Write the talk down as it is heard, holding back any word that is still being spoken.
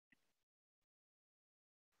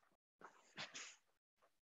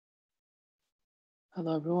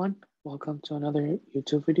Hello everyone, welcome to another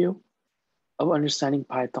YouTube video of understanding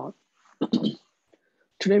Python.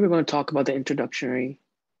 Today we're going to talk about the introductory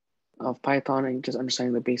of Python and just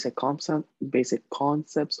understanding the basic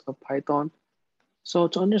concepts of Python. So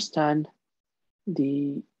to understand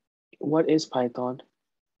the what is Python,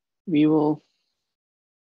 we will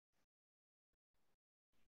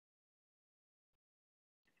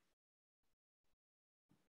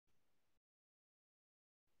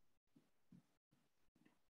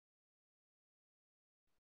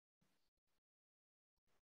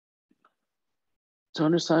to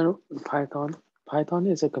understand Python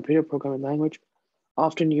is a computer programming language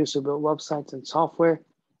often used to build websites and software,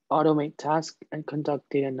 automate tasks, and conduct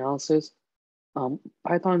data analysis.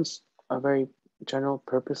 Python's a very general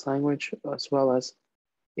purpose language, as well as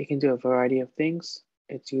it can do a variety of things.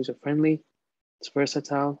 It's user friendly, it's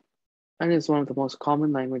versatile, and is one of the most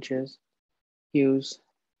common languages used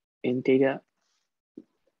in data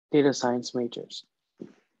science majors.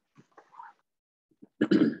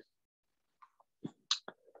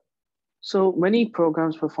 So many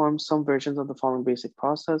programs perform some versions of the following basic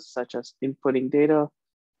process, such as inputting data,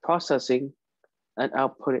 processing, and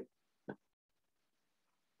outputting.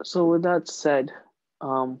 So with that said,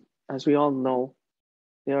 as we all know,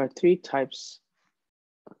 there are three types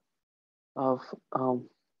of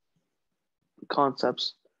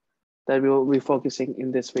concepts that we will be focusing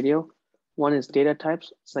in this video. One is data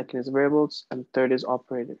types, second is variables, and third is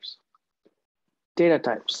operators. Data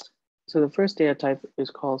types. So the first data type is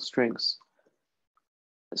called strings.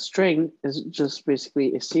 A string is just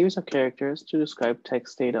basically a series of characters to describe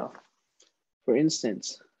text data. For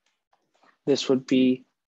instance, this would be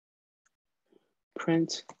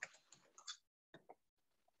print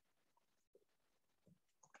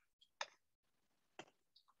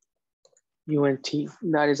unt.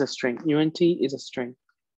 That is a string. Unt is a string.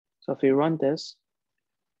 So if we run this,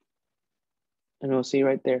 and we'll see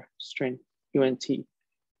right there, string unt.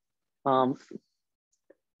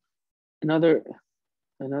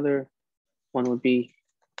 Another one would be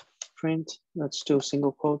print. Let's do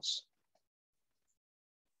single quotes.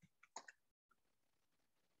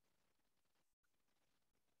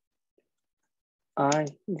 I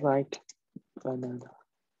like banana.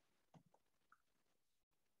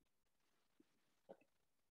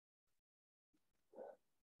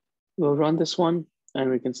 We'll run this one and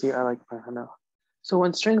we can see I like banana. So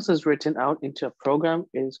when strings is written out into a program,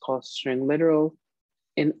 it is called string literal.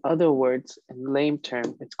 In other words, in lame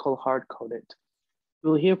term, it's called hard-coded.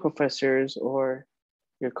 You'll hear professors or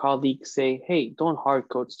your colleagues say, hey, don't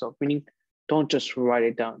hard-code stuff, meaning don't just write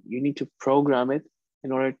it down. You need to program it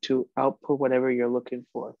in order to output whatever you're looking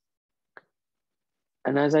for.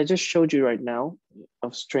 And as I just showed you right now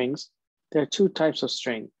of strings, there are two types of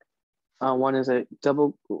string. One is a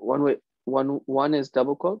double one is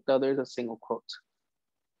double quote, the other is a single quote.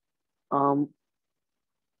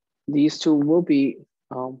 These two will be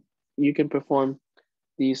you can perform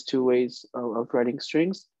these two ways of writing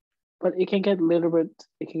strings, but it can get a little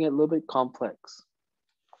bit complex.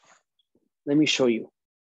 Let me show you.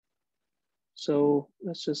 So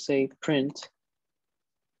let's just say print,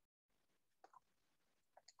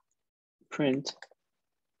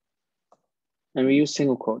 and we use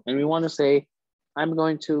single quote, and we want to say, I'm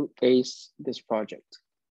going to ace this project.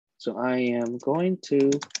 So I am going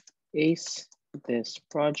to ace this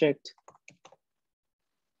project.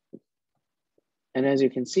 And as you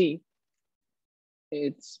can see,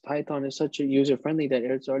 Python is such a user-friendly that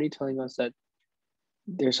it's already telling us that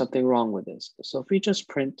there's something wrong with this. So if we just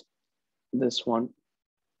print this one,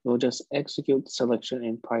 we'll just execute the selection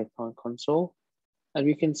in Python console. And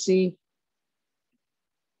we can see,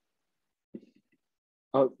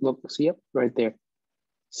 oh, look, see, yep, right there.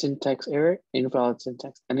 Syntax error, invalid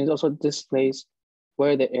syntax. And it also displays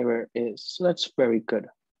where the error is. So that's very good.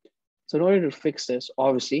 So in order to fix this,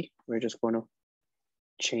 obviously, we're just going to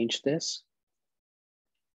change this.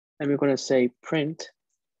 And we're going to say print,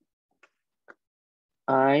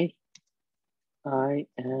 I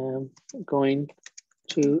am going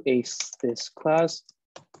to ace this class,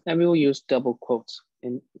 and we will use double quotes.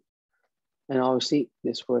 And obviously,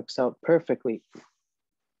 this works out perfectly.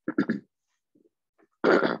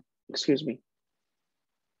 Excuse me.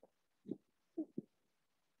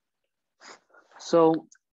 So,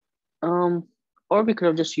 or we could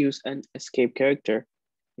have just used an escape character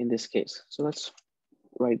in this case. So let's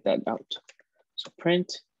write that out. So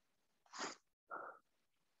print,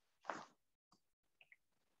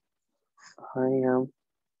 I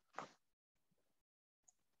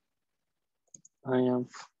am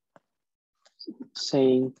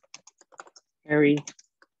saying Harry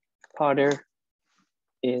Potter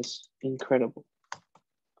is incredible.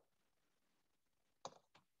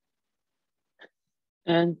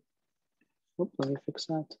 And let me fix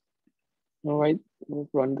that. All right, we'll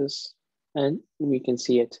run this and we can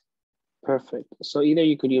see it. Perfect. So either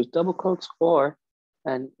you could use double quotes or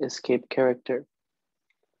an escape character.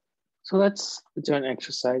 So let's do an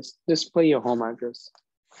exercise. Display your home address.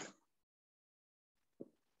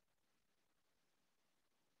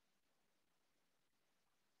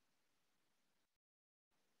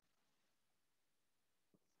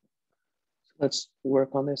 So let's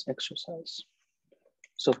work on this exercise.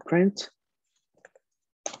 So print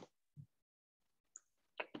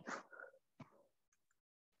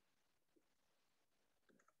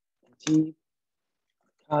the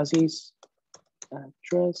Kazi's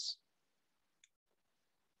address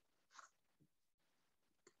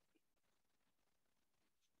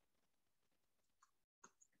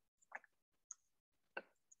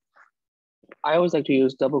I always like to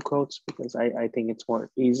use double quotes because I think it's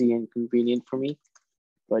more easy and convenient for me,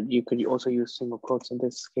 but you could also use single quotes in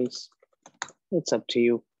this case. It's up to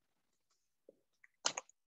you.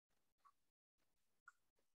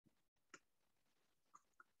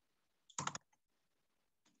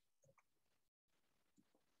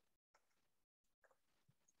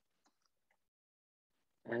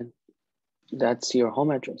 And that's your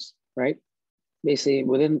home address, right? Basically,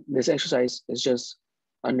 within this exercise is just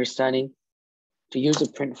understanding to use the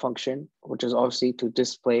print function, which is obviously to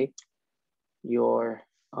display your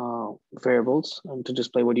variables and to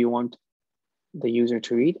display what you want the user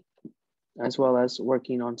to read, as well as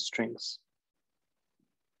working on strings.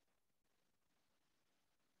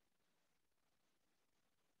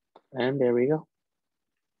 And there we go.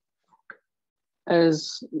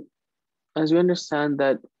 As we understand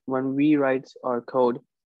that when we write our code,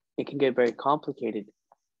 it can get very complicated.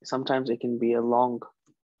 Sometimes it can be a long,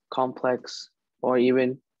 complex, or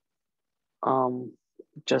even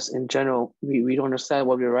just in general, we don't understand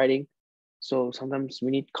what we're writing. So sometimes we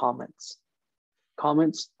need comments.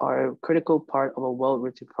 Comments are a critical part of a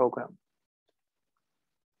well-written program.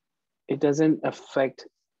 It doesn't affect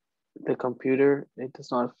the computer. It does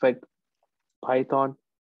not affect Python.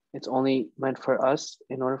 It's only meant for us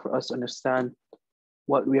in order for us to understand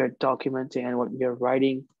what we are documenting and what we are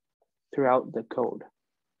writing throughout the code.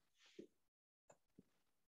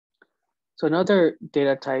 So another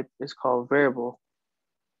data type is called variable.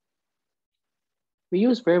 We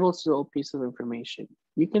use variables to hold a piece of information.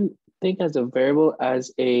 You can think as a variable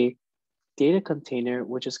as a data container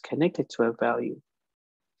which is connected to a value.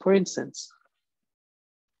 For instance,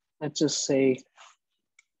 let's just say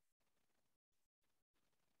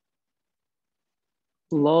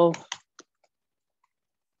love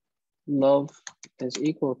is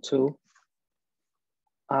equal to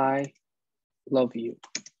I love you.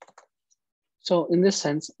 So in this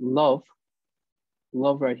sense, love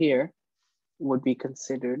right here would be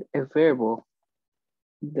considered a variable.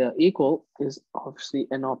 The equal is obviously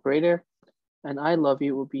an operator, and I love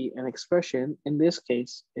you will be an expression, in this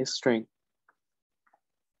case, a string.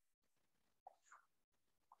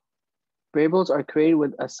 Variables are created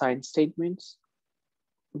with assigned statements,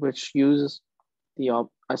 which use the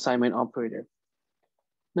assignment operator.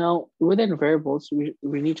 Now, within variables,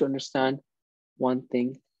 we need to understand one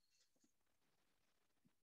thing,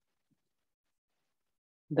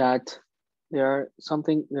 that there's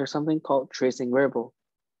something called tracing variable,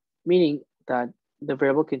 meaning that the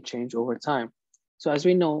variable can change over time. So as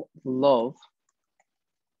we know, love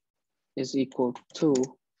is equal to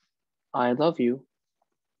I love you.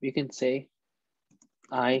 We can say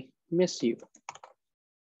I miss you.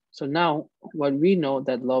 So now what we know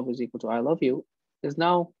that love is equal to I love you is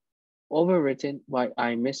now overwritten by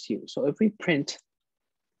I miss you. So if we print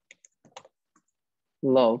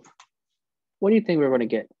love, what do you think we're going to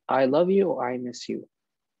get? I love you or I miss you?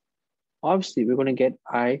 Obviously, we're going to get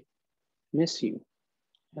I miss you.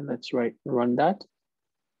 And let's run that.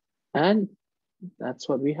 And that's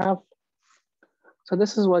what we have. So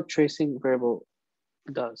this is what tracing variable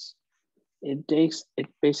does. It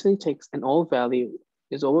basically takes an old value,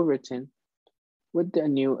 is overwritten with the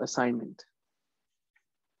new assignment.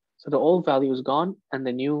 So the old value is gone and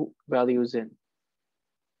the new value is in.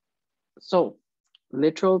 So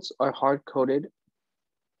literals are hard-coded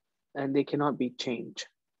and they cannot be changed.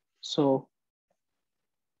 So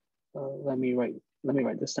let me write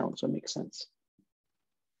this down so it makes sense.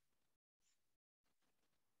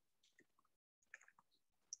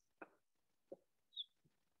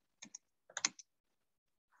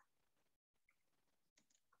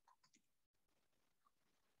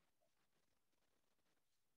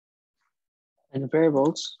 And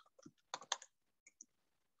variables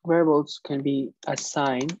can be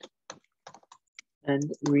assigned and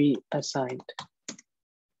reassigned.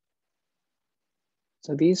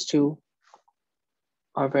 So these two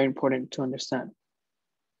are very important to understand.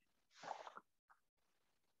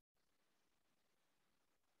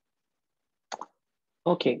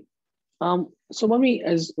 Okay, so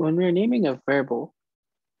when we're naming a variable,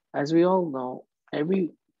 as we all know,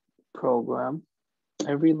 every program,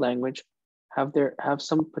 every language have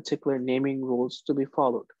some particular naming rules to be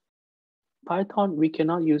followed. Python, we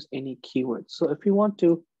cannot use any keywords. So if you want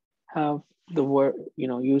to have the word,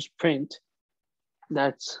 use print,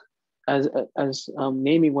 that's as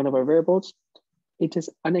naming one of our variables, it is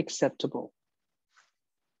unacceptable.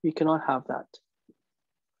 We cannot have that.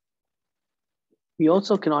 We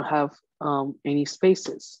also cannot have any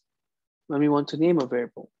spaces when we want to name a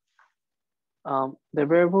variable. The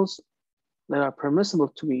variables that are permissible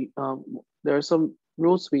to be, there are some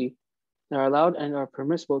rules that are allowed and are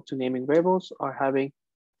permissible to naming variables are having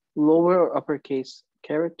lower or uppercase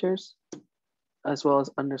characters, as well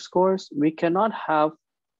as underscores. We cannot have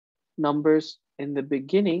numbers in the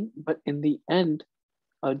beginning, but in the end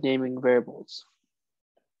of naming variables.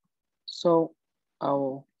 So I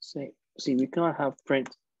will say, see, we cannot have print.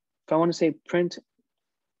 If I want to say print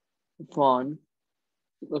Vaughn,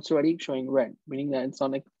 it's already showing red, meaning that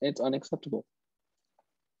it's unacceptable.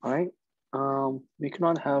 All right. We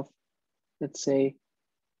cannot have, let's say,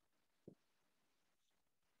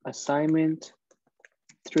 assignment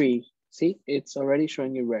 3. See, it's already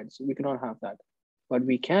showing you red, so we cannot have that. What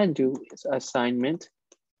we can do is assignment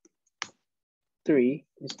 3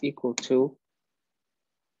 is equal to,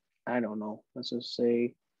 I don't know, let's just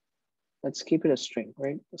say, let's keep it a string,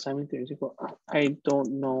 right? Assignment 3 is equal, I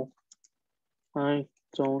don't know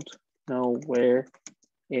where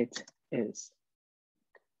it is.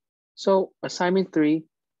 So assignment 3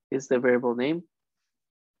 is the variable name,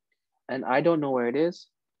 and I don't know where it is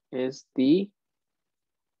the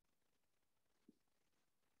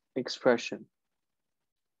expression.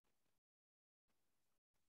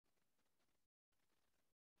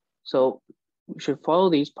 So we should follow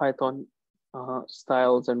these Python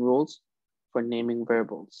styles and rules for naming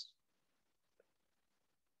variables.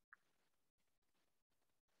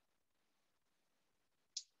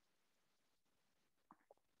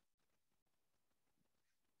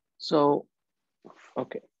 So,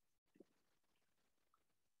 okay.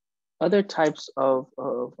 Other types of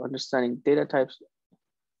understanding data types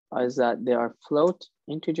is that they are float,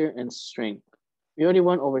 integer, and string. We already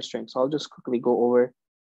went over string, so I'll just quickly go over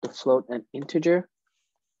the float and integer.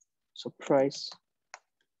 So price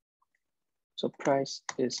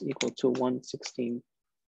is equal to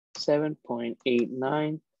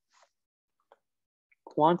 116.7.89.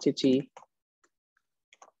 Quantity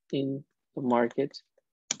in the market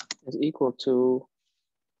is equal to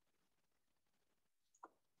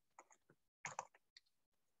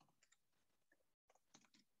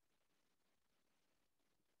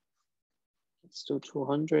let's do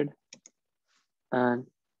 200, and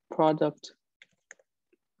product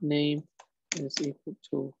name is equal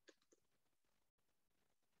to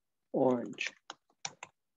orange.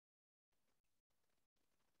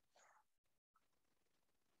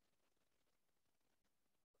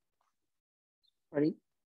 Ready?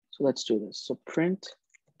 So let's do this. So print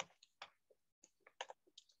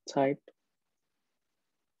type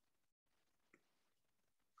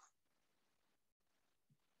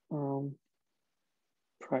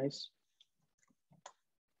price.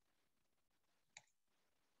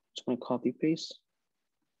 Just going to copy paste.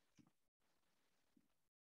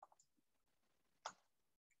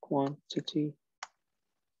 Quantity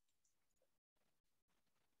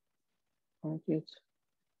market.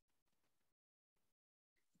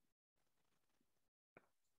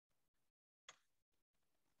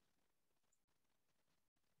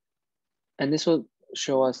 And this will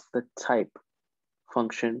show us the type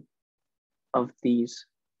function of these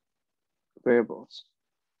variables.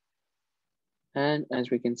 And as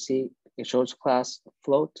we can see, it shows class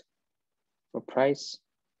float for price.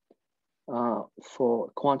 For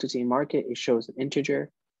quantity market, it shows an integer,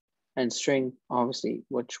 and string, obviously,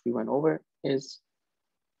 which we went over, is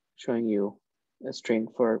showing you a string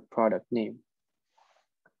for product name.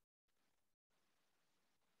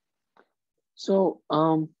 So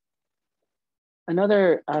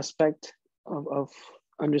another aspect of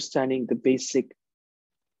understanding the basic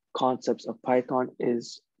concepts of Python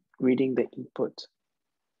is reading the input.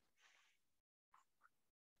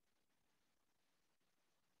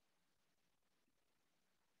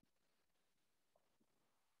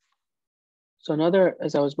 So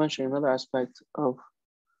as I was mentioning, another aspect of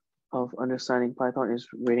understanding Python is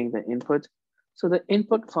reading the input. So the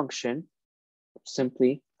input function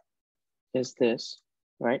simply is this,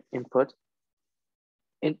 right? Input.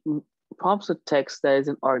 prompts a text that is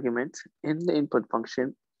an argument in the input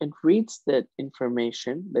function. It reads that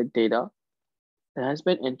information, the data that has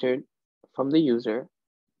been entered from the user,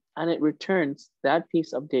 and it returns that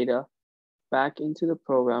piece of data back into the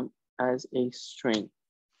program as a string.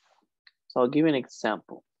 So I'll give you an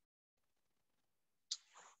example.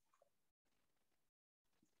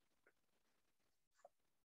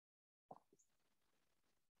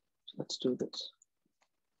 So let's do this.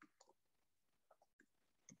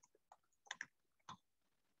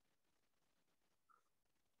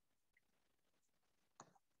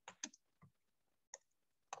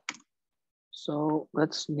 So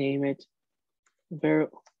let's name it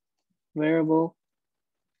variable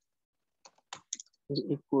is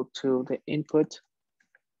equal to the input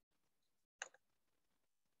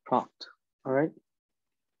prompt, all right?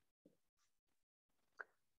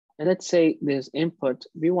 And let's say this input,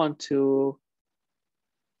 we want to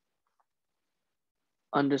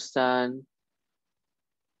understand,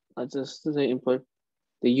 let's just say input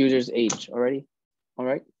the user's age already, all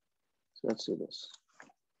right? So let's do this.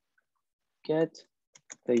 Get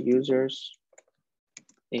the user's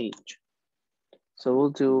age. So we'll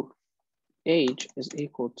do age is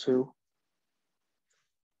equal to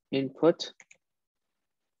input,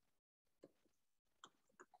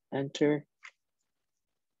 enter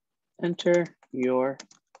your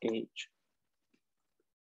age.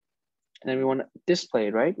 And then we want to display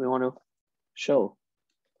it, right? We want to show.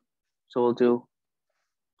 So we'll do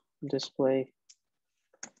display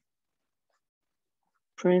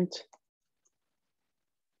print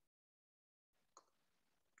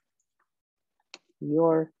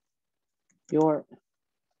your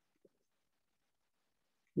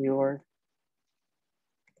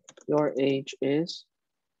age is,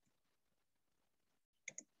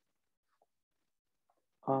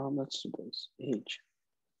 let's do this, age.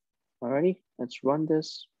 Alrighty, let's run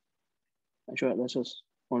this. Actually, let's just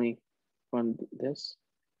only run this.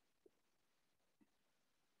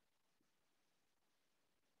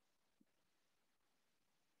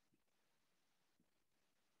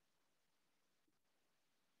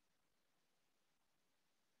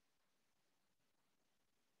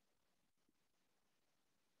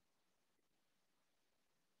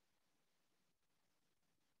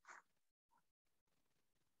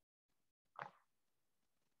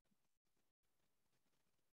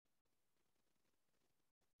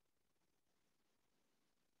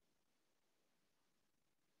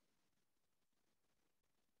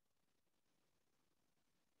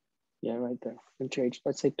 Yeah, right there. Enter age,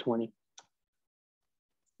 let's say 20.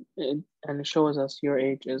 And it shows us your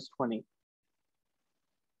age is 20.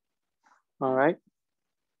 All right.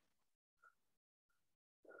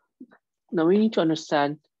 Now we need to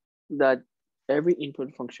understand that every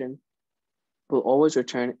input function will always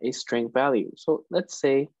return a string value. So let's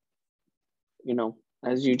say, you know,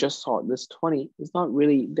 as you just saw, this 20 is not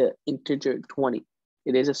really the integer 20.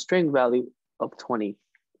 It is a string value of 20.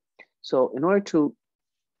 So in order to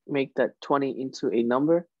make that 20 into a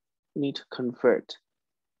number, you need to convert.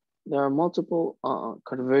 There are multiple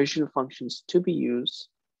conversion functions to be used,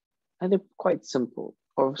 and they're quite simple.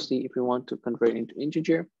 Obviously, if you want to convert into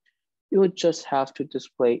integer, you would just have to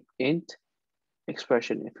display int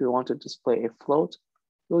expression. If you want to display a float,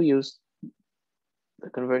 you'll use the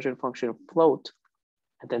conversion function float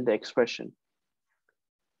and then the expression.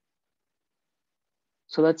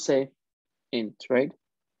 So let's say int, right?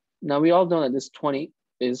 Now we all know that this 20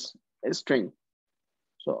 is a string.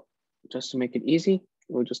 So just to make it easy,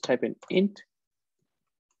 we'll just type in int,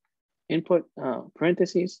 input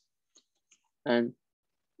parentheses, and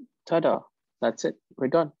ta-da, that's it, we're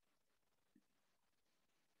done.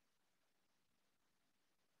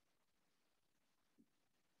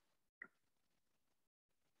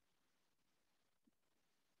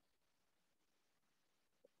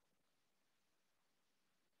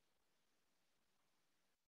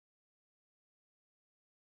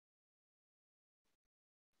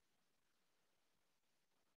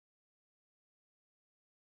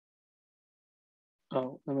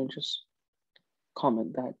 Oh, let me just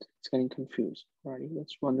comment that it's getting confused. Alrighty,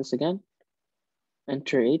 let's run this again.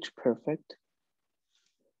 Enter age, perfect.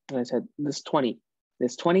 As I said, this 20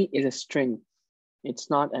 is a string. It's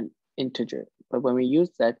not an integer, but when we use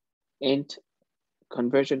that int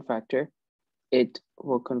conversion factor, it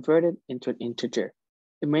will convert it into an integer.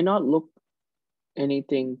 It may not look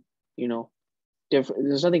anything, you know, different.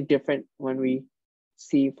 There's nothing different when we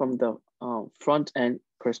see from the front end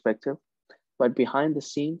perspective, but behind the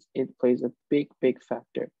scenes, it plays a big, big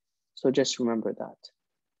factor. So just remember that.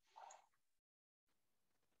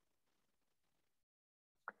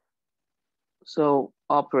 So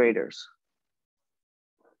operators.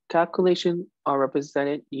 Calculations are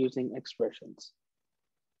represented using expressions.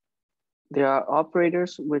 There are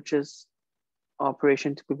operators, which is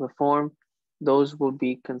operation to be performed. Those will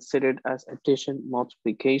be considered as addition,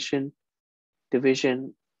 multiplication,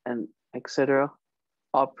 division, and etc.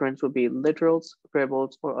 Operands will be literals,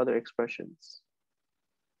 variables, or other expressions.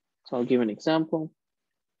 So I'll give an example.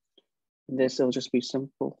 This will just be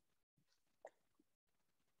simple.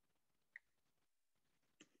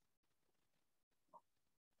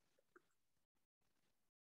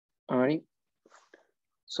 All right.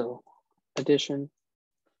 So addition,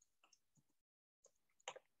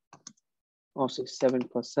 I'll say 7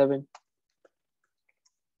 plus 7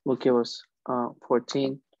 will give us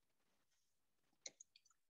 14.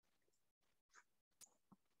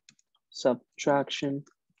 Subtraction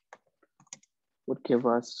would give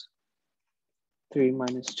us 3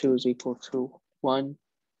 minus 2 is equal to 1.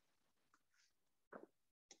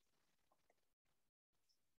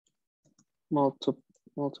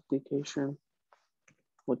 Multiplication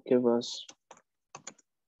would give us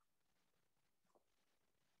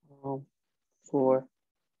 4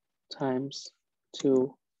 times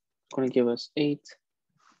 2, it's going to give us 8.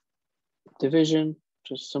 Division,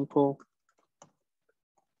 just simple,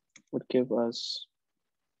 would give us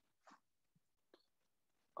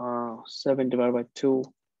 7 divided by 2,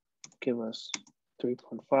 give us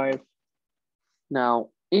 3.5. Now,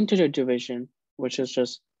 integer division, which is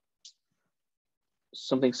just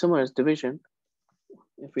something similar as division,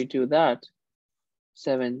 if we do that,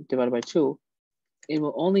 7 divided by 2, it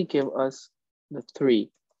will only give us the 3,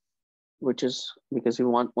 which is because we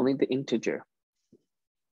want only the integer.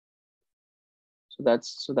 So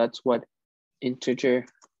that's what integer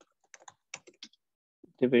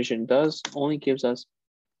division does, only gives us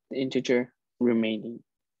the integer remaining.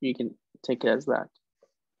 You can take it as that.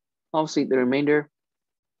 Obviously the remainder,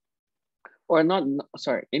 or not,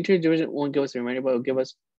 sorry, integer division won't give us the remainder, but it will give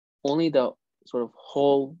us only the sort of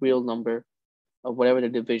whole real number of whatever the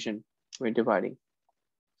division we're dividing.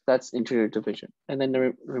 That's integer division. And then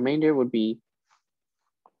the remainder would be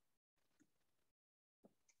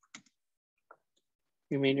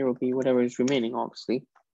whatever is remaining, obviously,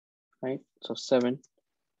 right? So 7,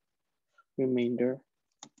 remainder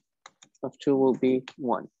of 2 will be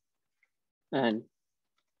 1. And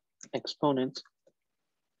exponent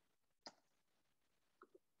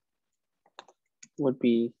would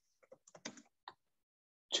be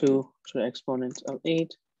 2 to the exponent of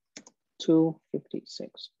 8,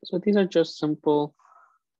 256. So these are just simple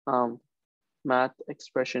math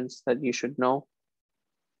expressions that you should know.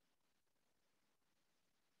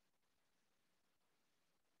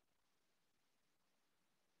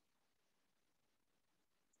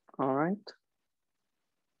 All right.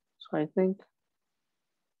 So I think,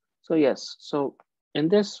 so yes. So in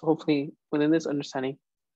this, hopefully within this understanding,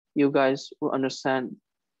 you guys will understand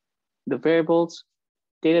the variables,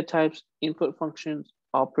 data types, input functions,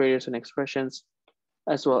 operators and expressions,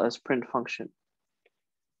 as well as print function.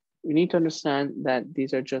 You need to understand that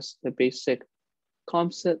these are just the basic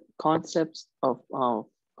concepts of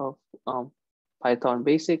Python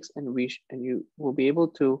basics, and you will be able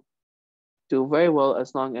to do very well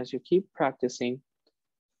as long as you keep practicing.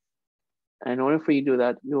 And in order for you to do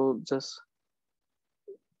that, you'll just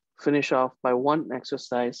finish off by one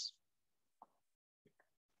exercise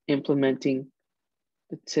implementing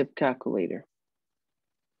the tip calculator.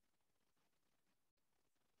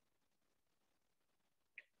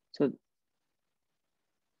 So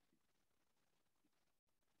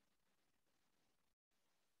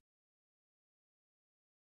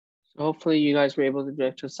hopefully you guys were able to do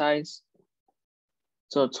exercise.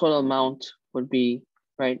 So total amount would be,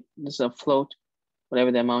 right, this is a float,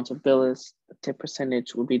 whatever the amount of bill is, the tip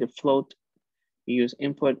percentage would be the float. You use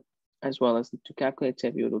input as well as to calculate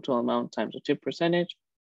tip, you do total amount times the tip percentage,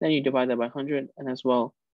 then you divide that by 100, and as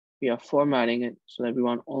well, we are formatting it so that we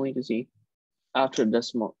want only to see after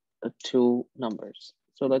decimal, the 2 numbers.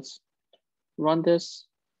 So let's run this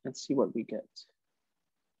and see what we get.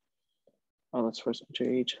 Oh, let's first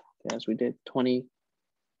enter age, okay, as we did 20.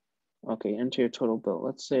 Okay, enter your total bill.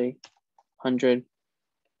 Let's say 100,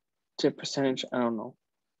 tip percentage, I don't know,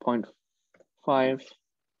 0.5,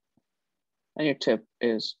 and your tip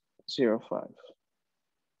is 0.5.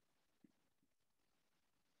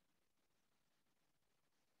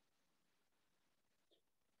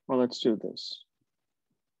 Well, let's do this.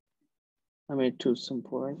 I made it too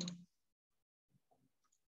simple, right?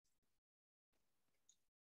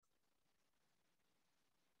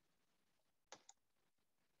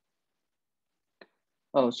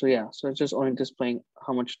 Oh, so yeah, so it's just only displaying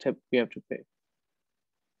how much tip we have to pay.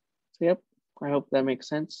 So yep, I hope that makes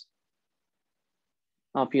sense.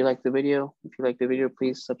 If you like the video,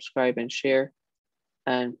 please subscribe and share.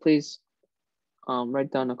 And please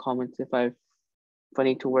write down a comment if I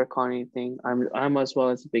need to work on anything. I'm as well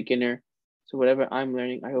as a beginner. So whatever I'm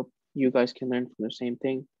learning, I hope you guys can learn from the same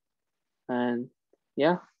thing. And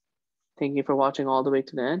yeah, thank you for watching all the way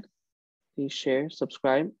to the end. Please share,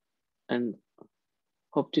 subscribe, and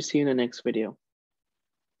hope to see you in the next video.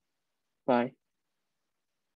 Bye.